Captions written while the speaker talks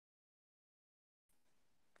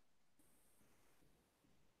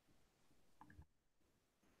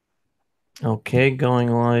Okay, going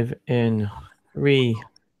live in three,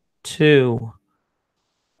 two,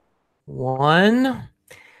 one.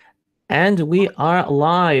 And we are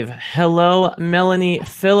live. Hello, Melanie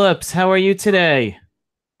Phillips. How are you today?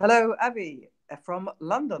 Hello, Abby, from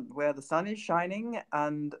London, where the sun is shining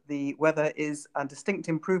and the weather is a distinct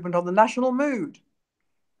improvement on the national mood.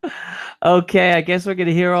 Okay, I guess we're going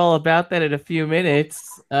to hear all about that in a few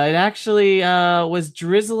minutes. It actually was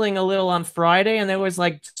drizzling a little on Friday, and there was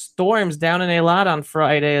like storms down in a lot on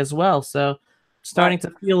Friday as well. So, Right. starting to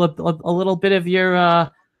feel a little bit of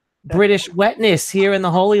your British wetness here in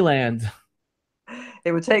the Holy Land.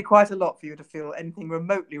 It would take quite a lot for you to feel anything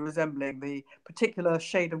remotely resembling the particular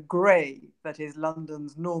shade of grey that is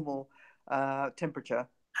London's normal temperature.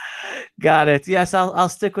 Got it. Yes, I'll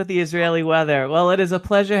stick with the Israeli weather. Well, it is a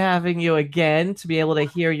pleasure having you again to be able to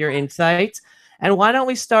hear your insights. And why don't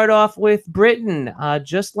we start off with Britain?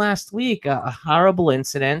 Just last week, a horrible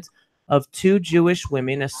incident of two Jewish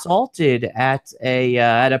women assaulted at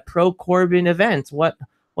a pro Corbyn event. What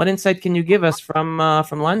insight can you give us from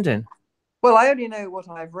London? Well, I only know what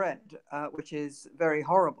I've read, which is very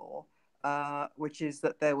horrible, which is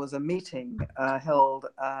that there was a meeting held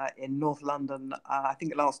in North London, I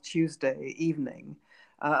think last Tuesday evening,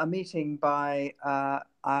 a meeting by,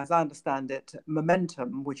 as I understand it,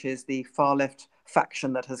 Momentum, which is the far left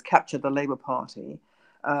faction that has captured the Labour Party,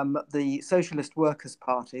 the Socialist Workers'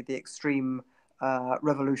 Party, the extreme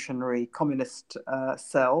revolutionary communist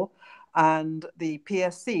cell, and the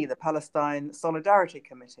PSC, the Palestine Solidarity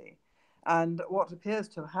Committee. And what appears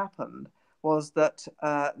to have happened was that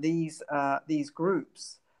these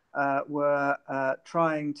groups were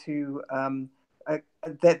trying to,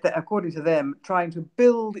 according to them, trying to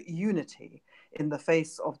build unity in the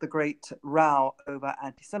face of the great row over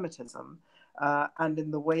anti-Semitism, and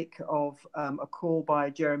in the wake of a call by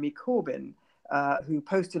Jeremy Corbyn, who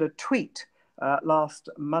posted a tweet last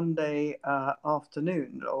Monday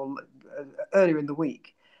afternoon or earlier in the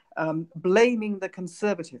week, blaming the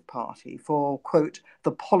Conservative Party for, quote,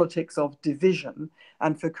 the politics of division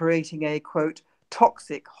and for creating a, quote,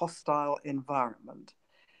 toxic, hostile environment.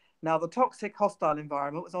 Now, the toxic, hostile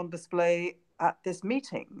environment was on display at this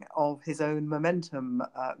meeting of his own Momentum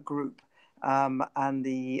group and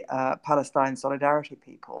the Palestine Solidarity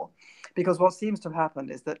people. Because what seems to have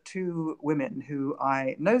happened is that two women who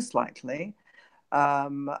I know slightly,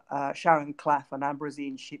 Sharon Claff and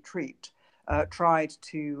Ambrosine Treat, tried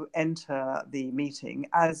to enter the meeting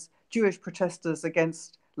as Jewish protesters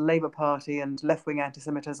against Labour Party and left-wing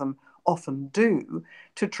anti-Semitism often do,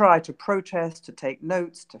 to try to protest, to take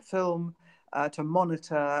notes, to film, to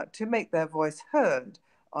monitor, to make their voice heard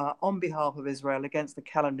on behalf of Israel against the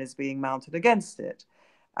calumnies being mounted against it.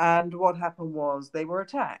 And what happened was they were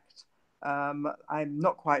attacked. I'm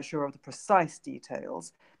not quite sure of the precise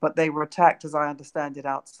details, but they were attacked, as I understand it,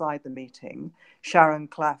 outside the meeting. Sharon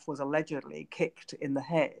Claff was allegedly kicked in the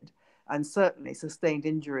head and certainly sustained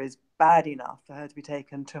injuries bad enough for her to be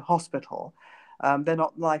taken to hospital. They're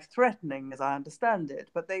not life-threatening, as I understand it,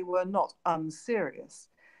 but they were not unserious.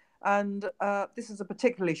 And this is a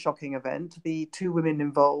particularly shocking event. The two women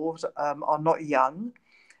involved are not young.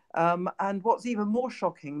 And what's even more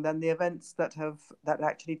shocking than the events that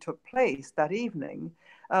actually took place that evening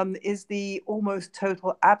is the almost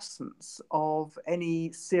total absence of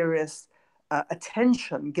any serious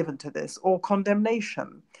attention given to this or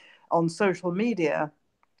condemnation. On social media,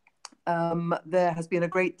 there has been a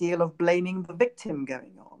great deal of blaming the victim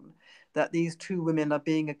going on, that these two women are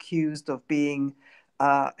being accused of being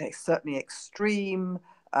certainly extreme,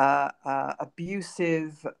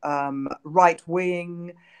 abusive, right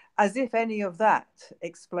wing, as if any of that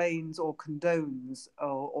explains or condones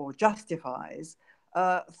or justifies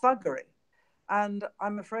thuggery. And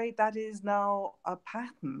I'm afraid that is now a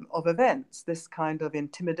pattern of events, this kind of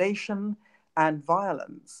intimidation and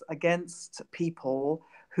violence against people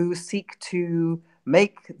who seek to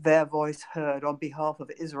make their voice heard on behalf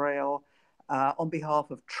of Israel, on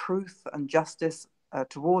behalf of truth and justice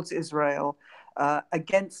towards Israel,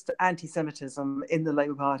 against anti Semitism in the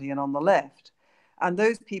Labour Party and on the left. And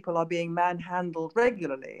those people are being manhandled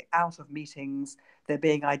regularly out of meetings. They're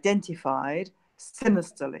being identified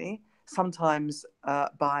sinisterly, sometimes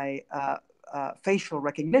by facial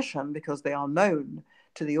recognition, because they are known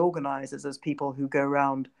to the organizers as people who go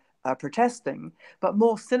around protesting. But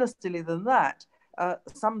more sinisterly than that,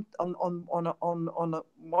 some on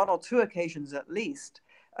one or two occasions at least,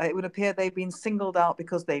 it would appear they've been singled out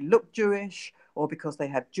because they look Jewish or because they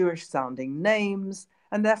have Jewish sounding names,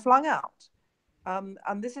 and they're flung out.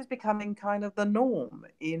 And this is becoming kind of the norm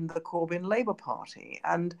in the Corbyn Labour Party.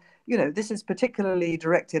 And, you know, this is particularly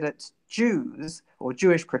directed at Jews or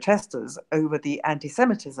Jewish protesters over the anti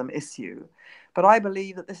Semitism issue. But I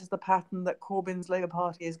believe that this is the pattern that Corbyn's Labour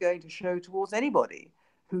Party is going to show towards anybody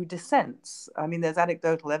who dissents. I mean, there's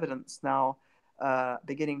anecdotal evidence now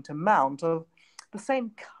beginning to mount of the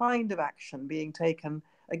same kind of action being taken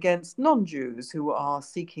against non Jews who are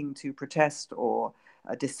seeking to protest or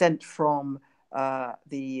dissent from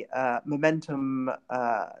the momentum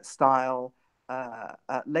style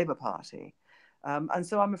Labour Party. And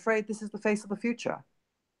so I'm afraid this is the face of the future.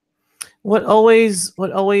 What always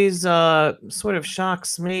sort of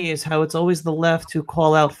shocks me is how it's always the left who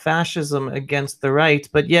call out fascism against the right,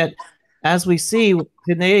 but yet, as we see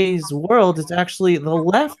today's world, it's actually the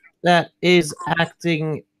left that is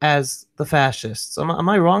acting as the fascists. Am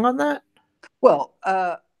I wrong on that? Well,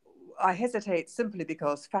 I hesitate simply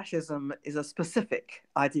because fascism is a specific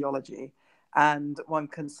ideology, and one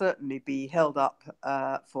can certainly be held up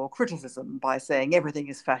for criticism by saying everything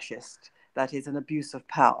is fascist, that is an abuse of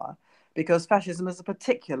power, because fascism is a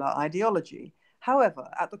particular ideology. However,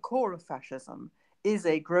 at the core of fascism is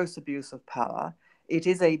a gross abuse of power. It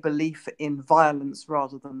is a belief in violence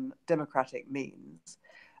rather than democratic means.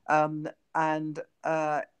 And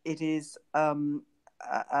it is a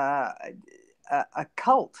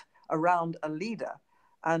cult around a leader.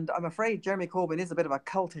 And I'm afraid Jeremy Corbyn is a bit of a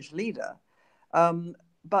cultish leader.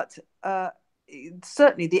 But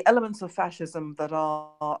certainly the elements of fascism that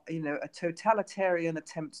are, you know, a totalitarian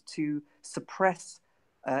attempt to suppress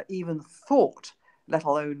even thought, let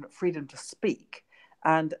alone freedom to speak,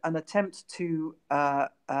 and an attempt to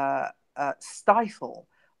stifle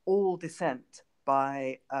all dissent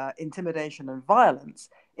by intimidation and violence,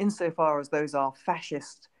 insofar as those are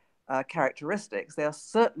fascist characteristics, they are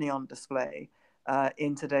certainly on display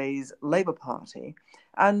in today's Labour Party.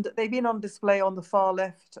 And they've been on display on the far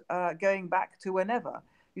left going back to whenever.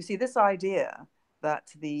 You see, this idea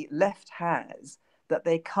that the left has that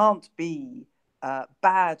they can't be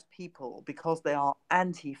bad people because they are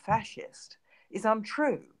anti fascist is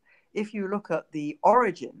untrue. If you look at the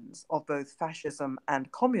origins of both fascism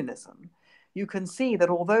and communism, you can see that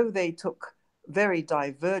although they took very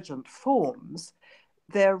divergent forms,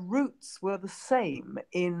 their roots were the same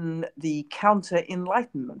in the counter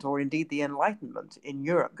Enlightenment, or indeed the Enlightenment in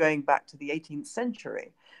Europe, going back to the 18th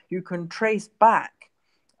century. You can trace back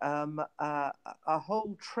a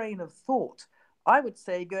whole train of thought, I would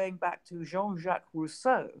say, going back to Jean Jacques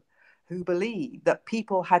Rousseau, who believed that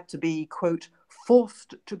people had to be, quote,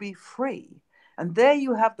 forced to be free. And there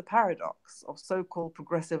you have the paradox of so called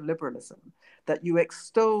progressive liberalism, that you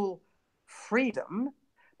extol freedom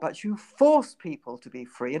but you force people to be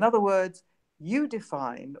free. In other words, you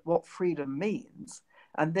define what freedom means,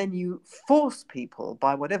 and then you force people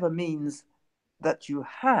by whatever means that you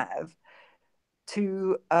have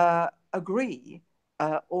to agree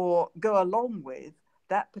or go along with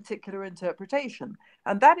that particular interpretation.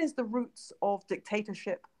 And that is the roots of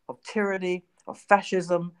dictatorship, of tyranny, of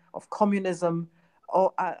fascism, of communism.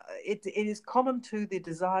 It is common to the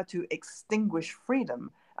desire to extinguish freedom.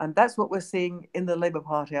 And that's what we're seeing in the Labour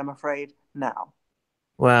Party, I'm afraid, now.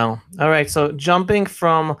 Wow. All right. So jumping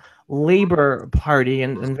from Labour Party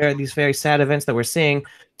and these very sad events that we're seeing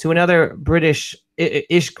to another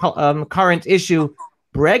current issue,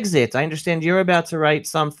 Brexit. I understand you're about to write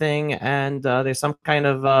something, and there's some kind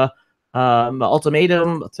of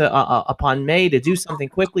ultimatum upon May to do something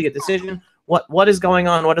quickly, a decision. What is going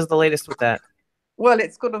on? What is the latest with that? Well,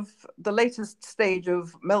 it's kind of the latest stage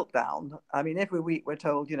of meltdown. I mean, every week we're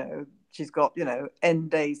told, you know, she's got, you know, N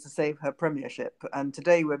days to save her premiership. And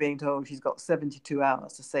today we're being told she's got 72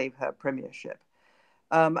 hours to save her premiership.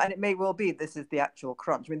 And it may well be this is the actual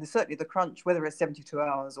crunch. I mean, there's certainly the crunch, whether it's 72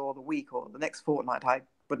 hours or the week or the next fortnight, I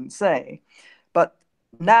wouldn't say. But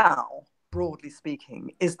now, broadly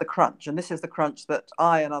speaking, is the crunch. And this is the crunch that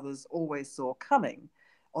I and others always saw coming,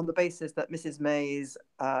 on the basis that Mrs. May's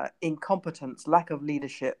incompetence, lack of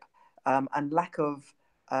leadership, and lack of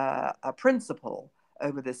a principle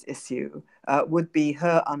over this issue would be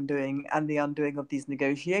her undoing and the undoing of these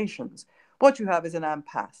negotiations. What you have is an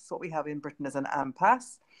impasse. What we have in Britain is an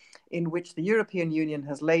impasse in which the European Union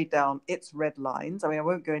has laid down its red lines. I mean, I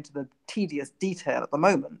won't go into the tedious detail at the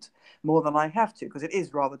moment, more than I have to, because it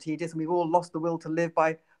is rather tedious, and we've all lost the will to live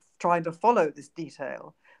by trying to follow this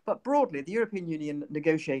detail. But broadly, the European Union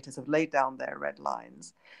negotiators have laid down their red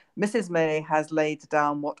lines. Mrs. May has laid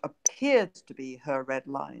down what appeared to be her red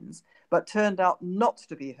lines, but turned out not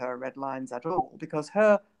to be her red lines at all, because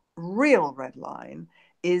her real red line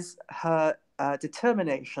is her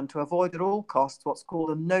determination to avoid at all costs what's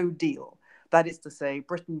called a no deal. That is to say,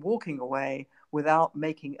 Britain walking away without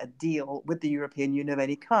making a deal with the European Union of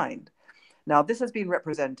any kind. Now, this has been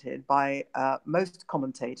represented by most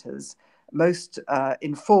commentators, most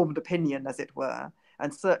informed opinion, as it were,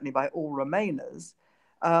 and certainly by all Remainers,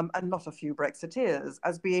 and not a few Brexiteers,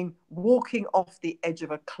 as being walking off the edge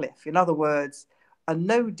of a cliff. In other words, a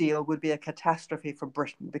no deal would be a catastrophe for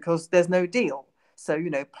Britain because there's no deal. So,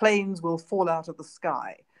 planes will fall out of the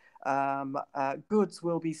sky. Goods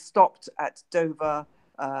will be stopped at Dover,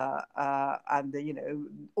 and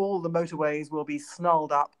all the motorways will be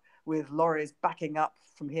snarled up with lorries backing up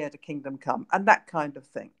from here to Kingdom Come, and that kind of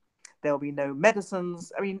thing. There'll be no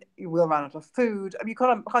medicines. I mean, we'll run out of food. I mean,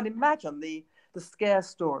 you can't imagine the scare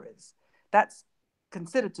stories. That's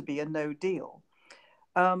considered to be a no deal.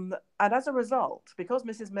 And as a result, because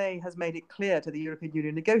Mrs. May has made it clear to the European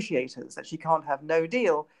Union negotiators that she can't have no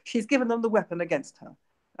deal, she's given them the weapon against her,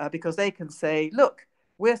 because they can say, look,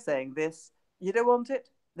 we're saying this, you don't want it,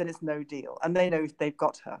 then it's no deal. And they know they've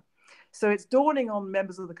got her. So it's dawning on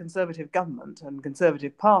members of the Conservative government and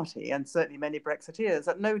Conservative Party, and certainly many Brexiteers,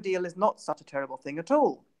 that no deal is not such a terrible thing at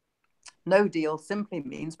all. No deal simply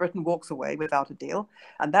means Britain walks away without a deal,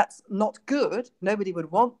 and that's not good. Nobody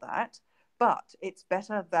would want that, but it's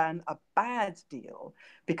better than a bad deal,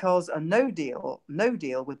 because a no deal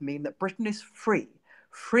would mean that Britain is free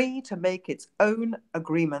to make its own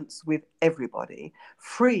agreements with everybody,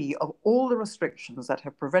 free of all the restrictions that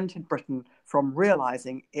have prevented Britain from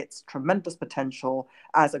realizing its tremendous potential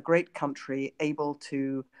as a great country able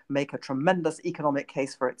to make a tremendous economic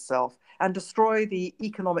case for itself and destroy the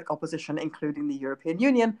economic opposition, including the European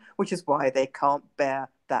Union, which is why they can't bear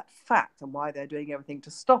that fact and why they're doing everything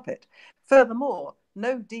to stop it. Furthermore,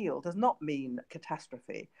 no deal does not mean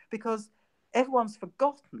catastrophe, because everyone's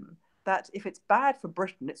forgotten that if it's bad for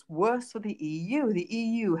Britain, it's worse for the EU. The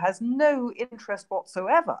EU has no interest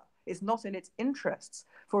whatsoever. It's not in its interests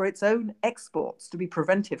for its own exports to be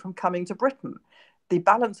prevented from coming to Britain. The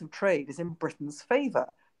balance of trade is in Britain's favour.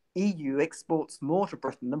 EU exports more to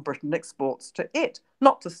Britain than Britain exports to it.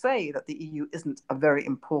 Not to say that the EU isn't a very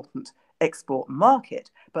important export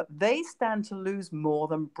market, but they stand to lose more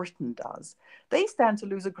than Britain does. They stand to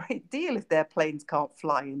lose a great deal if their planes can't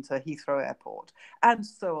fly into Heathrow Airport, and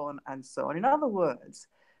so on and so on. In other words,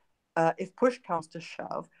 if push comes to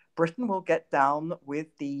shove, Britain will get down with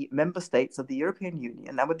the member states of the European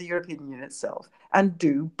Union and with the European Union itself and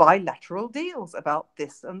do bilateral deals about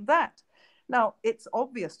this and that. Now, it's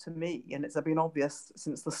obvious to me, and it's been obvious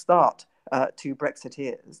since the start to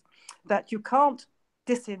Brexiteers, that you can't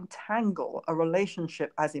disentangle a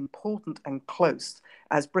relationship as important and close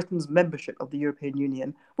as Britain's membership of the European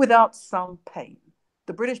Union without some pain.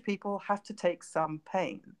 The British people have to take some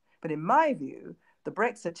pain. But in my view, the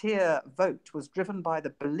Brexiteer vote was driven by the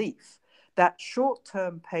belief that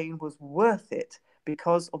short-term pain was worth it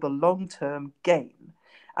because of the long-term gain.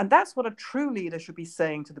 And that's what a true leader should be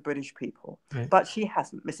saying to the British people. Right. But she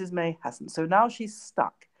hasn't. Mrs. May hasn't. So now she's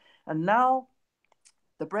stuck. And now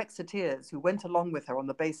the Brexiteers who went along with her on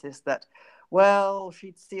the basis that, well,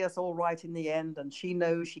 she'd see us all right in the end, and she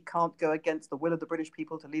knows she can't go against the will of the British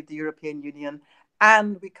people to leave the European Union,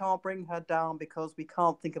 and we can't bring her down because we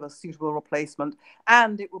can't think of a suitable replacement,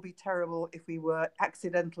 and it will be terrible if we were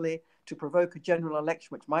accidentally to provoke a general election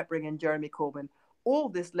which might bring in Jeremy Corbyn. All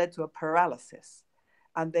this led to a paralysis.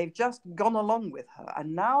 And they've just gone along with her.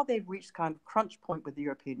 And now they've reached kind of crunch point with the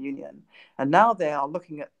European Union. And now they are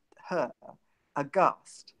looking at her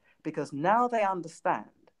aghast, because now they understand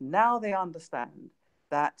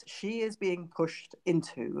that she is being pushed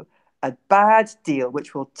into a bad deal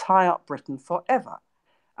which will tie up Britain forever.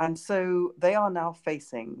 And so they are now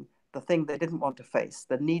facing the thing they didn't want to face,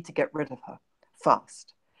 the need to get rid of her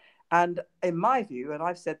fast. And in my view, and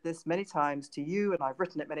I've said this many times to you, and I've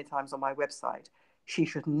written it many times on my website, she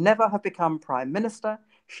should never have become Prime Minister.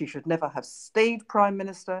 She should never have stayed Prime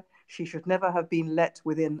Minister. She should never have been let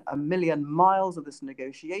within a million miles of this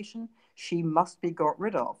negotiation. She must be got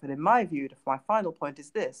rid of. And in my view, my final point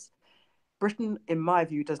is this: Britain, in my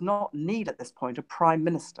view, does not need at this point a Prime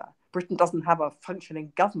Minister. Britain doesn't have a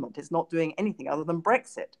functioning government. It's not doing anything other than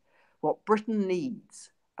Brexit. What Britain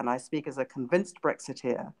needs, and I speak as a convinced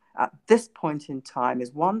Brexiteer, at this point in time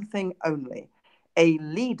is one thing only: a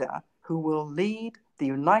leader who will lead the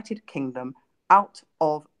United Kingdom out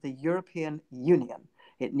of the European Union.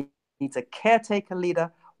 It needs a caretaker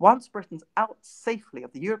leader. Once Britain's out safely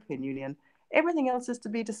of the European Union, everything else is to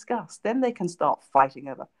be discussed. Then they can start fighting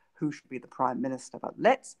over who should be the Prime Minister. But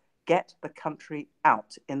let's get the country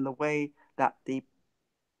out in the way that the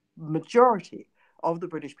majority of the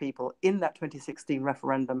British people in that 2016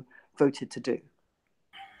 referendum voted to do.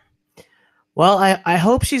 Well, I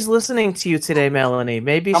hope she's listening to you today, Melanie.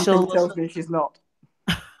 Maybe Something she'll tells me she's not.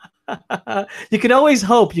 You can always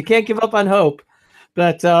hope. You can't give up on hope.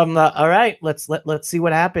 But all right, let's see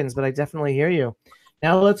what happens. But I definitely hear you.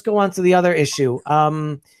 Now let's go on to the other issue.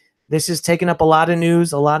 This has taken up a lot of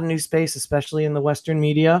news, a lot of news space, especially in the Western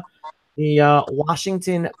media. The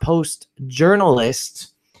Washington Post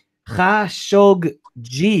journalist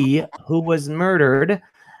Khashoggi, who was murdered,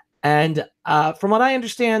 and from what I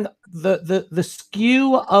understand, the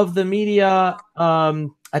skew of the media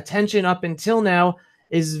attention up until now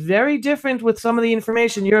is very different with some of the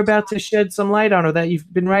information you're about to shed some light on or that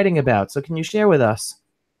you've been writing about. So can you share with us?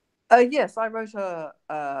 Yes, I wrote a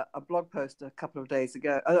blog post a couple of days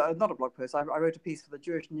ago. Not a blog post. I wrote a piece for the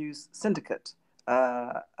Jewish News Syndicate,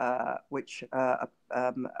 which I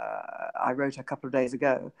wrote a couple of days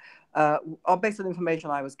ago, based on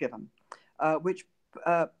information I was given, which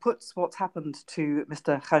puts what's happened to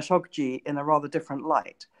Mr. Khashoggi in a rather different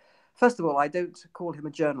light. First of all, I don't call him a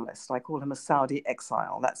journalist. I call him a Saudi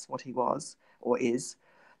exile. That's what he was or is.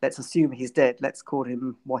 Let's assume he's dead. Let's call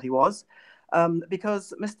him what he was.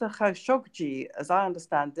 Because Mr. Khashoggi, as I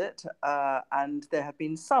understand it, and there have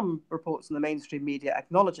been some reports in the mainstream media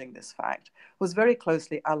acknowledging this fact, was very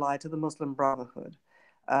closely allied to the Muslim Brotherhood,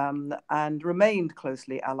 and remained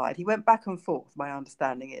closely allied. He went back and forth, my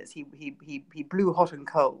understanding is. He blew hot and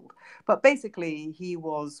cold. But basically, he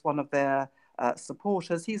was one of their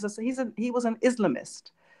supporters. He was an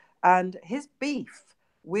Islamist. And his beef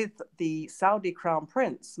with the Saudi Crown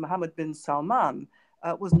Prince, Mohammed bin Salman,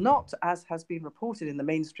 was not, as has been reported in the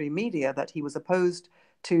mainstream media, that he was opposed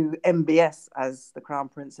to MBS, as the Crown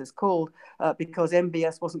Prince is called, because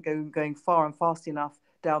MBS wasn't going far and fast enough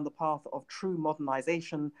down the path of true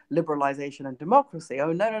modernization, liberalization, and democracy.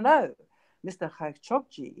 Oh, no, no, no. Mr.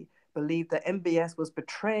 Khashoggi believed that MBS was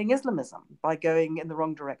betraying Islamism by going in the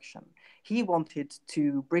wrong direction. He wanted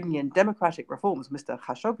to bring in democratic reforms, Mr.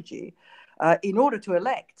 Khashoggi, in order to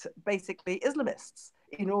elect basically Islamists,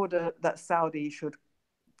 in order that Saudi should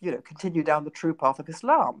continue down the true path of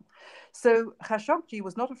Islam. So Khashoggi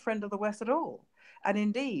was not a friend of the West at all. And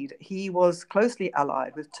indeed, he was closely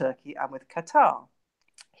allied with Turkey and with Qatar.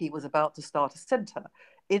 He was about to start a center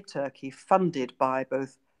in Turkey funded by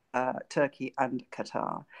both Turkey and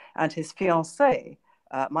Qatar. And his fiancée,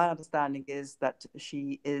 my understanding is that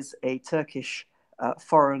she is a Turkish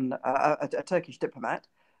a Turkish diplomat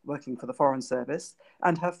working for the Foreign Service,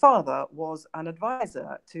 and her father was an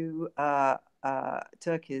advisor to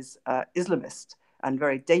Turkey's Islamist and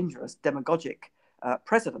very dangerous demagogic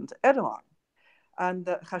president Erdogan. And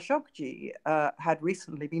Khashoggi had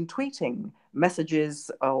recently been tweeting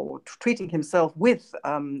messages or tweeting himself with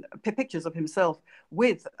pictures of himself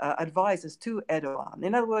with advisors to Erdogan.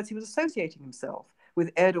 In other words, he was associating himself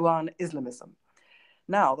with Erdogan Islamism.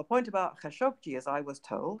 Now, the point about Khashoggi, as I was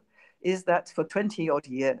told, is that for 20 odd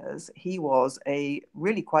years, he was a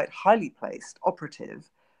really quite highly placed operative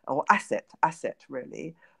or asset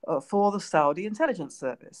really, for the Saudi intelligence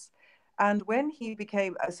service. And when he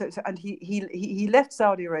became, and he left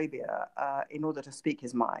Saudi Arabia in order to speak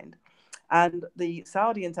his mind. And the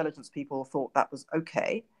Saudi intelligence people thought that was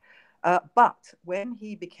okay. But when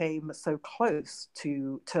he became so close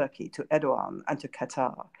to Turkey, to Erdogan, and to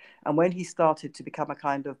Qatar, and when he started to become a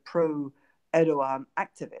kind of pro Erdogan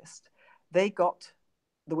activist, they got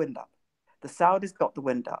the wind up. The Saudis got the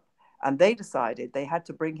wind up, and they decided they had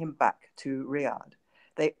to bring him back to Riyadh.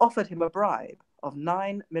 They offered him a bribe of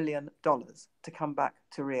 $9 million to come back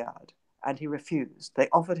to Riyadh, and he refused. They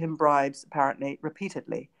offered him bribes, apparently,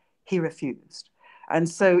 repeatedly. He refused. And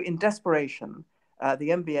so, in desperation, the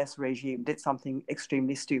MBS regime did something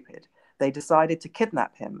extremely stupid. They decided to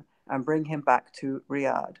kidnap him and bring him back to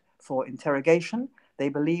Riyadh for interrogation. They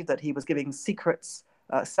believed that he was giving secrets,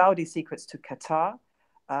 Saudi secrets, to Qatar.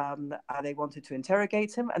 They wanted to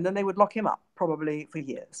interrogate him, and then they would lock him up, probably for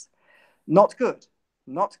years. Not good,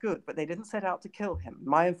 not good, but they didn't set out to kill him.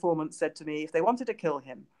 My informant said to me, if they wanted to kill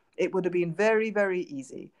him, it would have been very, very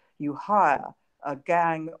easy. You hire a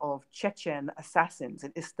gang of Chechen assassins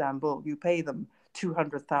in Istanbul, you pay them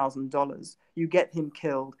 $200,000, you get him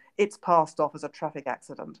killed, it's passed off as a traffic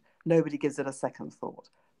accident. Nobody gives it a second thought.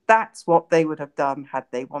 That's what they would have done had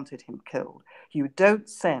they wanted him killed. You don't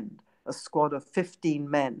send a squad of 15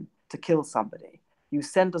 men to kill somebody. You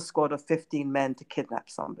send a squad of 15 men to kidnap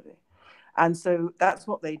somebody. And so that's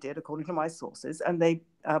what they did, according to my sources. And they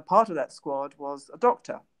part of that squad was a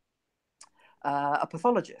doctor, a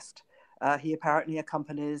pathologist. He apparently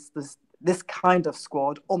accompanies this kind of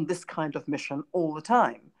squad on this kind of mission all the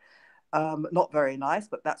time. Not very nice,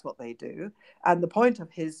 but that's what they do. And the point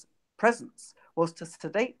of his presence was to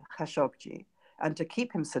sedate Khashoggi and to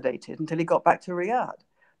keep him sedated until he got back to Riyadh.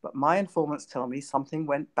 But my informants tell me something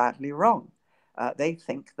went badly wrong. They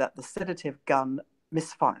think that the sedative gun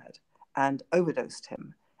misfired and overdosed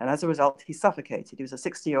him. And as a result, he suffocated. He was a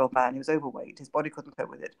 60-year-old man. He was overweight. His body couldn't cope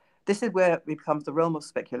with it. This is where it becomes the realm of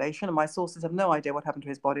speculation, and my sources have no idea what happened to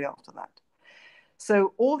his body after that.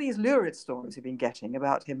 So all these lurid stories we've been getting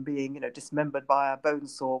about him being, dismembered by a bone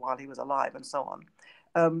saw while he was alive and so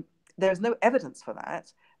on, there's no evidence for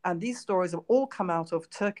that. And these stories have all come out of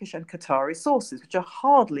Turkish and Qatari sources, which are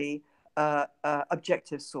hardly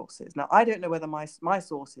objective sources. Now, I don't know whether my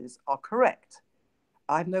sources are correct.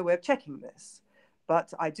 I have no way of checking this.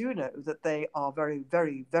 But I do know that they are very,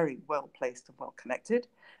 very, very well placed and well connected.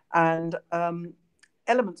 And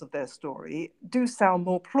elements of their story do sound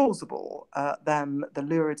more plausible than the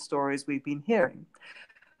lurid stories we've been hearing.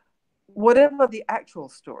 Whatever the actual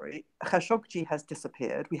story, Khashoggi has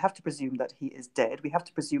disappeared. We have to presume that he is dead. We have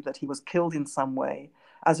to presume that he was killed in some way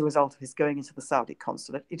as a result of his going into the Saudi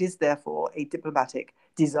consulate. It is therefore a diplomatic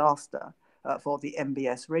disaster for the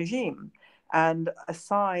MBS regime and a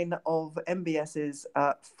sign of MBS's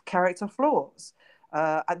character flaws.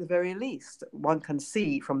 At the very least, one can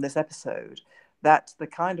see from this episode that the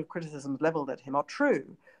kind of criticisms leveled at him are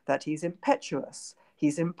true, that he's impetuous,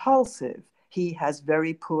 he's impulsive, he has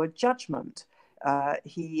very poor judgment,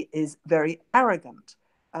 he is very arrogant,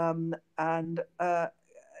 and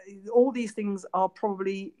all these things are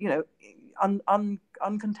probably,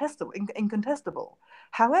 uncontestable, incontestable.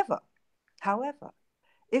 However,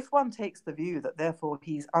 if one takes the view that therefore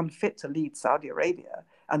he's unfit to lead Saudi Arabia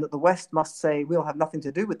and that the West must say, we'll have nothing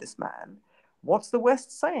to do with this man, what's the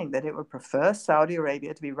West saying? That it would prefer Saudi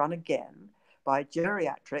Arabia to be run again by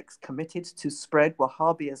geriatrics committed to spread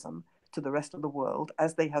Wahhabism to the rest of the world,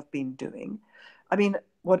 as they have been doing. I mean,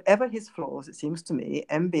 whatever his flaws, it seems to me,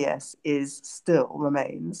 MBS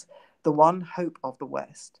remains the one hope of the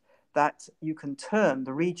West, that you can turn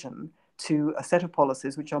the region to a set of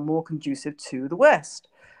policies which are more conducive to the West.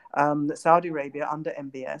 Saudi Arabia under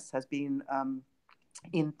MBS has been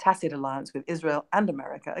in tacit alliance with Israel and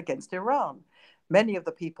America against Iran. Many of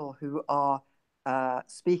the people who are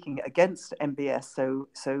speaking against MBS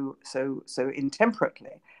so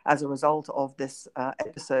intemperately as a result of this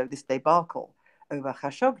episode, this debacle over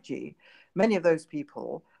Khashoggi, many of those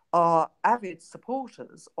people are avid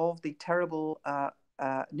supporters of the terrible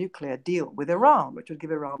nuclear deal with Iran, which would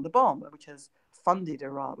give Iran the bomb, which has funded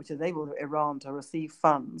Iran, which enabled Iran to receive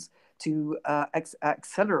funds to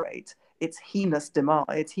accelerate its heinous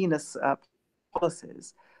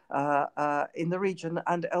policies in the region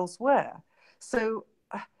and elsewhere. So,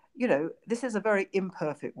 this is a very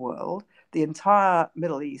imperfect world. The entire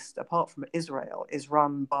Middle East, apart from Israel, is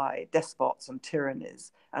run by despots and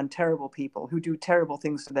tyrannies and terrible people who do terrible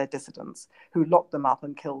things to their dissidents, who lock them up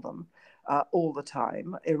and kill them all the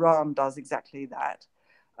time. Iran does exactly that.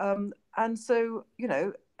 And so,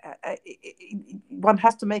 one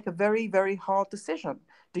has to make a very, very hard decision.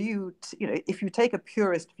 If you take a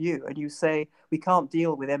purist view and you say, we can't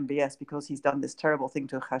deal with MBS because he's done this terrible thing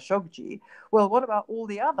to Khashoggi, well, what about all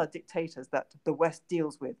the other dictators that the West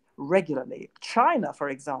deals with regularly? China, for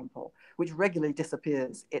example, which regularly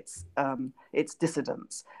disappears its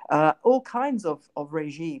dissidents. All kinds of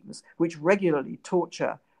regimes which regularly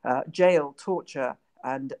torture, jail, torture,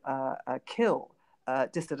 and kill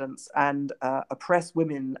dissidents and oppress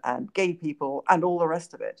women and gay people and all the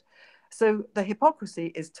rest of it. So the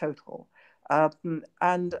hypocrisy is total.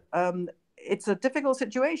 And it's a difficult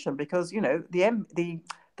situation because,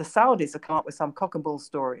 the Saudis have come up with some cock and bull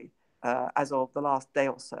story as of the last day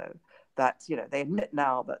or so that, they admit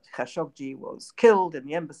now that Khashoggi was killed in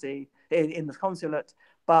the embassy, in the consulate,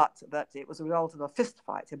 but that it was a result of a fist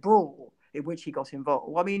fight, a brawl in which he got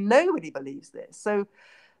involved. I mean, nobody believes this. So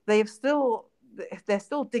they're still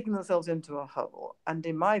digging themselves into a hole. And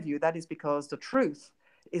in my view, that is because the truth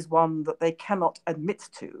is one that they cannot admit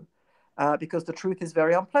to, because the truth is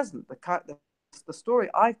very unpleasant. The story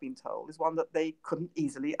I've been told is one that they couldn't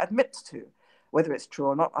easily admit to. Whether it's true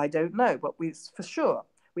or not, I don't know. But for sure,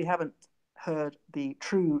 we haven't heard the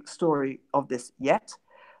true story of this yet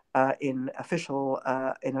in official,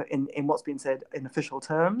 in what's been said in official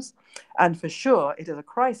terms. And for sure, it is a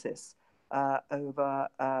crisis over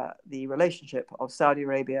the relationship of Saudi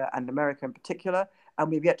Arabia and America in particular, and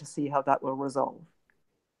we've yet to see how that will resolve.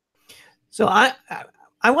 So I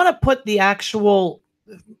want to put the actual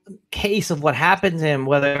case of what happened to him,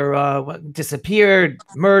 whether disappeared,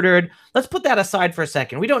 murdered. Let's put that aside for a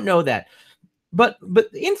second. We don't know that. But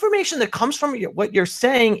the information that comes from what you're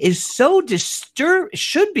saying is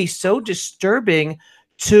should be so disturbing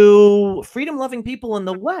to freedom-loving people in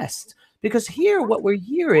the West. Because here, what we're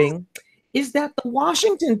hearing is that the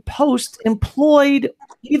Washington Post employed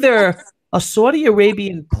either a Saudi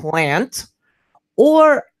Arabian plant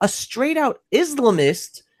or a straight out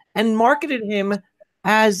Islamist and marketed him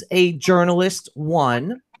as a journalist,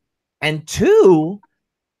 one, and two,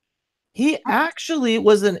 he actually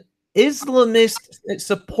was an Islamist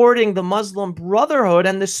supporting the Muslim Brotherhood.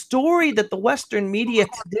 And the story that the Western media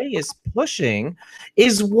today is pushing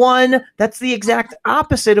is one that's the exact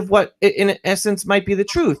opposite of what, in essence, might be the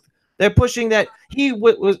truth. They're pushing that he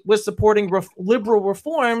was supporting liberal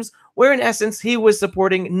reforms, where in essence he was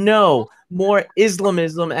supporting more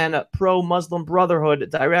Islamism and a pro-Muslim Brotherhood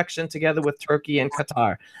direction together with Turkey and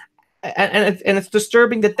Qatar. And it's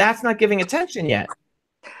disturbing that that's not giving attention yet.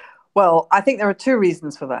 Well, I think there are two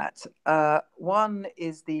reasons for that. One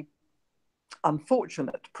is the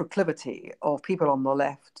unfortunate proclivity of people on the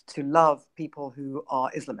left to love people who are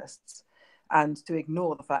Islamists and to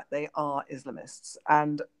ignore the fact they are Islamists.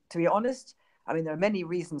 And to be honest, I mean, there are many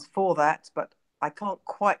reasons for that, but I can't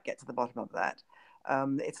quite get to the bottom of that.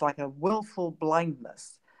 It's like a willful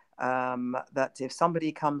blindness that if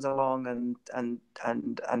somebody comes along and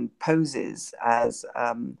poses as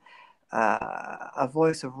a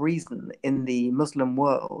voice of reason in the Muslim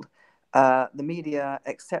world, the media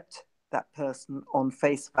accept that person on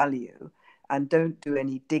face value and don't do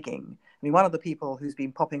any digging. I mean, one of the people who's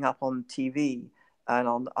been popping up on TV and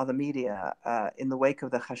on other media in the wake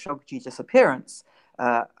of the Khashoggi disappearance,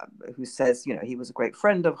 who says, you know, he was a great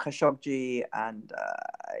friend of Khashoggi and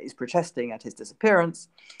is protesting at his disappearance,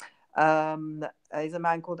 is a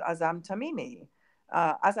man called Azam Tamimi.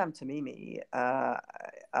 Azam Tamimi,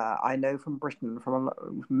 I know from Britain for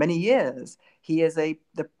many years. He is the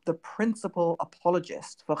principal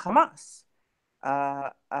apologist for Hamas.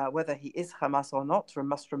 Whether he is Hamas or not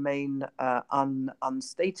must remain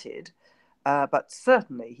unstated. But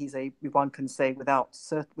certainly, one can say without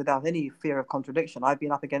any fear of contradiction. I've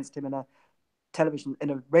been up against him in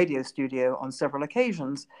a radio studio on several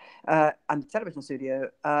occasions, and the television studio.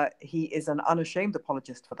 He is an unashamed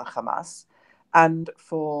apologist for the Hamas and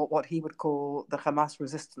for what he would call the Hamas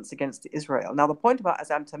resistance against Israel. Now, the point about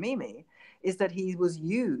Azam Tamimi is that he was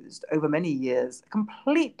used over many years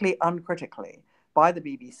completely uncritically by the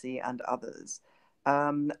BBC and others,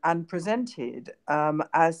 and presented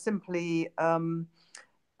as simply a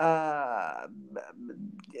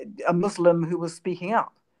Muslim who was speaking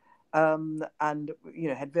up, and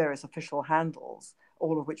had various official handles,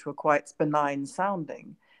 all of which were quite benign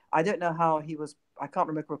sounding. I don't know how he was. I can't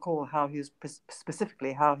recall how he was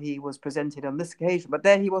specifically how he was presented on this occasion, but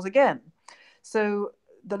there he was again. So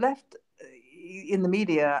the left in the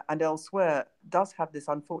media and elsewhere does have this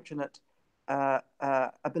unfortunate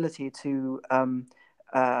ability to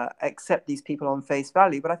accept these people on face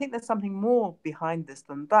value. But I think there's something more behind this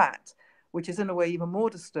than that, which is in a way even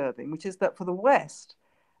more disturbing, which is that for the West,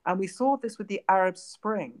 and we saw this with the Arab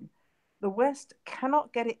Spring, the West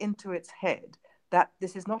cannot get it into its head that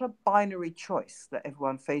this is not a binary choice that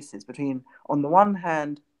everyone faces between, on the one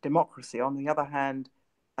hand, democracy, on the other hand,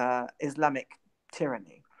 Islamic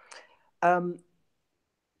tyranny.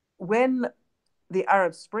 When the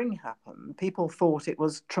Arab Spring happened, people thought it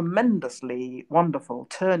was tremendously wonderful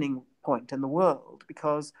turning point in the world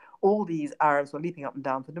because all these Arabs were leaping up and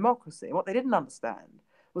down for democracy. And what they didn't understand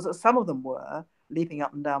was that some of them were leaping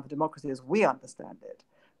up and down for democracy as we understand it,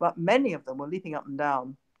 but many of them were leaping up and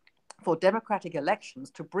down for democratic elections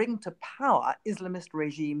to bring to power Islamist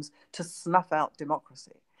regimes to snuff out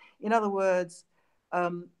democracy. In other words,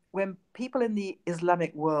 when people in the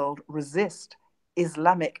Islamic world resist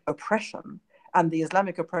Islamic oppression, and the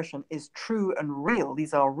Islamic oppression is true and real,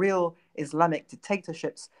 these are real Islamic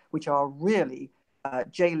dictatorships which are really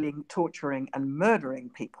jailing, torturing, and murdering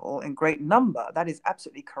people in great number. That is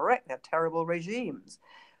absolutely correct. They're terrible regimes.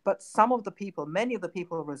 But many of the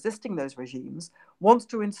people resisting those regimes want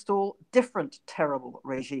to install different terrible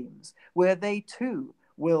regimes where they too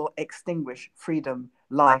will extinguish freedom,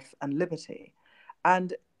 life, and liberty.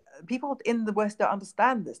 And people in the West don't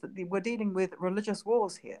understand this, that we're dealing with religious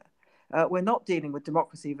wars here. We're not dealing with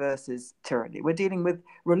democracy versus tyranny. We're dealing with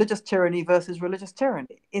religious tyranny versus religious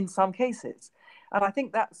tyranny in some cases. And I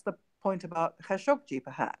think that's the point about Khashoggi,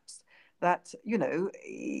 perhaps, that,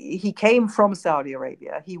 he came from Saudi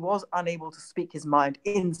Arabia. He was unable to speak his mind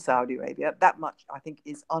in Saudi Arabia. That much, I think,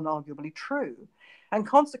 is unarguably true. And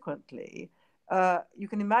consequently, you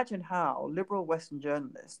can imagine how liberal Western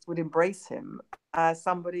journalists would embrace him as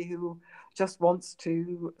somebody who just wants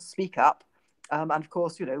to speak up. And of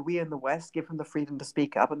course, we in the West give him the freedom to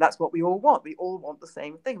speak up. And that's what we all want. We all want the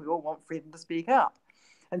same thing. We all want freedom to speak up.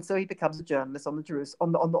 And so he becomes a journalist on the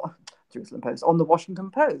Jerusalem Post, on the Washington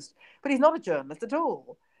Post. But he's not a journalist at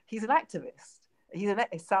all. He's an activist. He's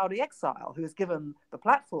a Saudi exile who is given the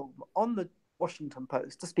platform on the Washington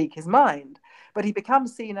Post to speak his mind, but he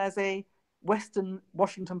becomes seen as a Western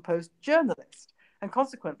Washington Post journalist, and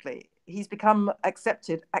consequently, he's become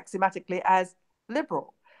accepted axiomatically as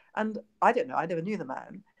liberal. And I don't know, I never knew the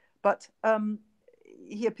man, but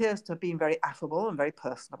he appears to have been very affable and very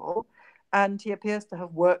personable. And he appears to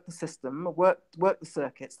have worked the system, worked the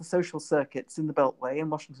circuits, the social circuits in the Beltway in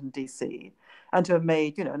Washington, D.C., and to have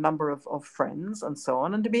made, a number of friends and so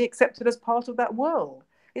on, and to be accepted as part of that world.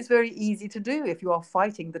 It's very easy to do if you are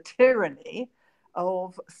fighting the tyranny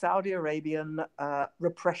of Saudi Arabian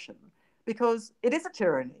repression, because it is a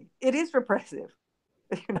tyranny. It is repressive.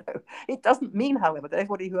 It doesn't mean, however, that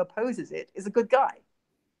everybody who opposes it is a good guy.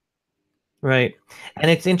 Right, and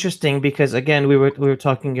it's interesting because again, we were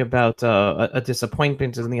talking about a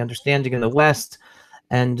disappointment in the understanding in the West,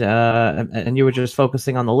 and you were just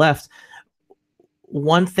focusing on the left.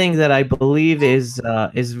 One thing that I believe is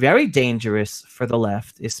very dangerous for the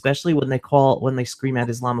left, especially when they scream at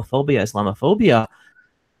Islamophobia,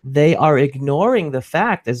 they are ignoring the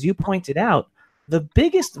fact, as you pointed out, the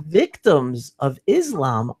biggest victims of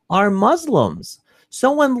Islam are Muslims.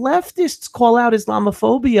 So when leftists call out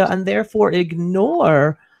Islamophobia and therefore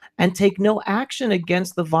ignore and take no action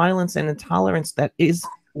against the violence and intolerance that is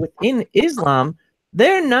within Islam,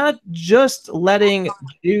 they're not just letting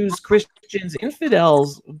Jews, Christians,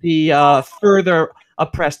 infidels be further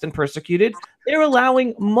oppressed and persecuted. They're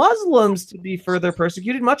allowing Muslims to be further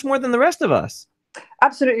persecuted much more than the rest of us.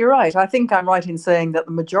 Absolutely right. I think I'm right in saying that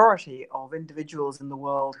the majority of individuals in the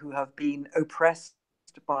world who have been oppressed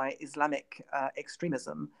by Islamic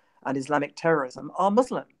extremism and Islamic terrorism are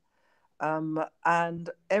Muslim. And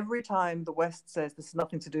every time the West says this has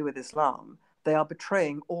nothing to do with Islam, they are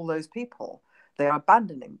betraying all those people. They are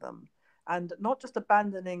abandoning them. And not just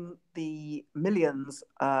abandoning the millions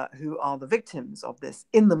who are the victims of this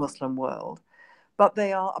in the Muslim world, but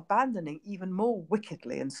they are abandoning even more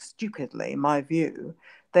wickedly and stupidly, in my view,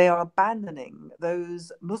 they are abandoning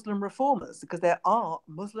those Muslim reformers, because there are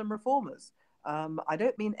Muslim reformers. I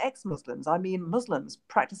don't mean ex-Muslims, I mean Muslims,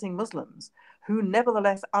 practicing Muslims, who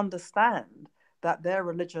nevertheless understand that their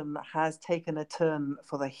religion has taken a turn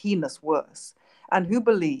for the heinous worse, and who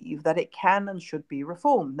believe that it can and should be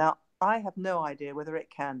reformed. Now, I have no idea whether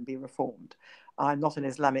it can be reformed. I'm not an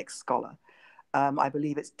Islamic scholar. I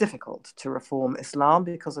believe it's difficult to reform Islam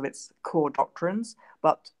because of its core doctrines,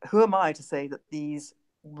 but who am I to say that these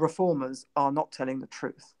reformers are not telling the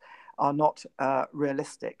truth, are not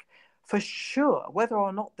realistic? For sure, whether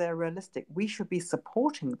or not they're realistic, we should be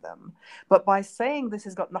supporting them. But by saying this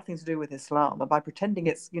has got nothing to do with Islam, and by pretending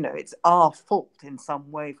it's our fault in some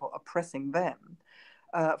way for oppressing them,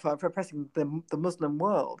 for oppressing the Muslim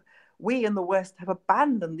world, we in the West have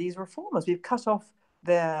abandoned these reformers. We've cut them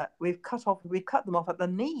off at the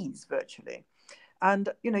knees virtually. And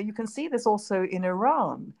you can see this also in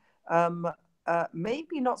Iran.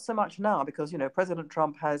 Maybe not so much now, because President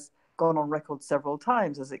Trump has gone on record several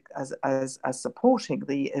times as supporting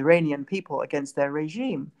the Iranian people against their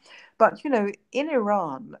regime. But in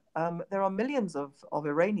Iran, there are millions of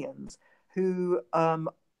Iranians who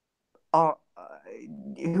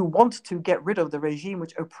who want to get rid of the regime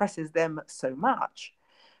which oppresses them so much,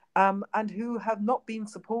 and who have not been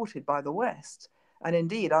supported by the West. And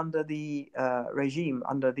indeed, under the regime,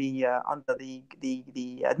 under the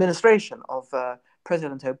administration of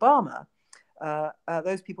President Obama,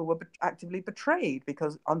 those people were actively betrayed,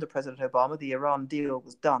 because under President Obama, the Iran deal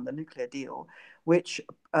was done, the nuclear deal, which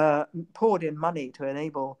poured in money to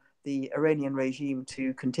enable the Iranian regime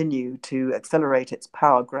to continue to accelerate its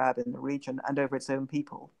power grab in the region and over its own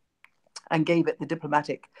people, and gave it the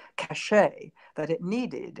diplomatic cachet that it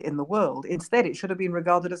needed in the world. Instead, it should have been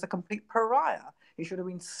regarded as a complete pariah. It should have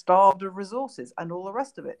been starved of resources and all the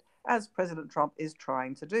rest of it, as President Trump is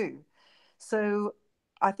trying to do. So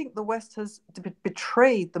I think the West has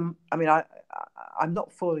betrayed them. I mean, I'm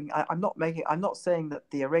not saying that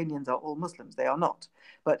the Iranians are all Muslims. They are not.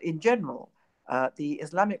 But in general, the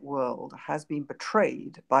Islamic world has been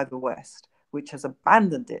betrayed by the West, which has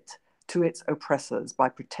abandoned it to its oppressors by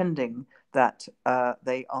pretending that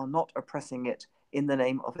they are not oppressing it in the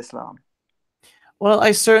name of Islam. Well,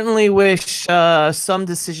 I certainly wish some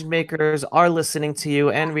decision makers are listening to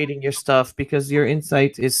you and reading your stuff, because your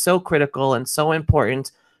insight is so critical and so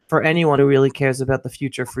important for anyone who really cares about the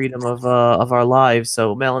future freedom of our lives.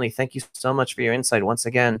 So, Melanie, thank you so much for your insight once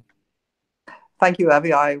again. Thank you,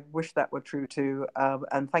 Avi. I wish that were true too.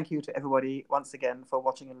 And thank you to everybody once again for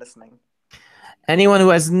watching and listening. Anyone who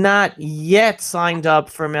has not yet signed up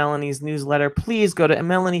for Melanie's newsletter, please go to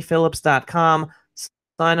melaniephillips.com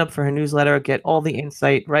sign up for her newsletter, get all the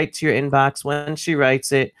insight right to your inbox when she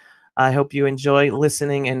writes it. I hope you enjoy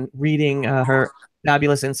listening and reading her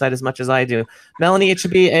fabulous insight as much as I do. Melanie, it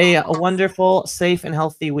should be a wonderful, safe, and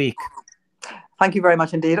healthy week. Thank you very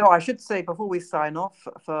much indeed. Oh, I should say before we sign off,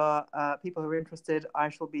 for people who are interested, I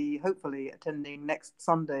shall be hopefully attending next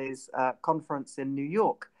Sunday's conference in New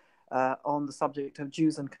York on the subject of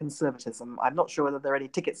Jews and conservatism. I'm not sure whether there are any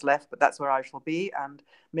tickets left, but that's where I shall be. And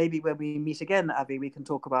maybe when we meet again, Avi, we can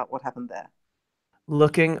talk about what happened there.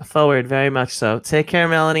 Looking forward very much so. Take care,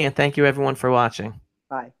 Melanie, and thank you everyone for watching.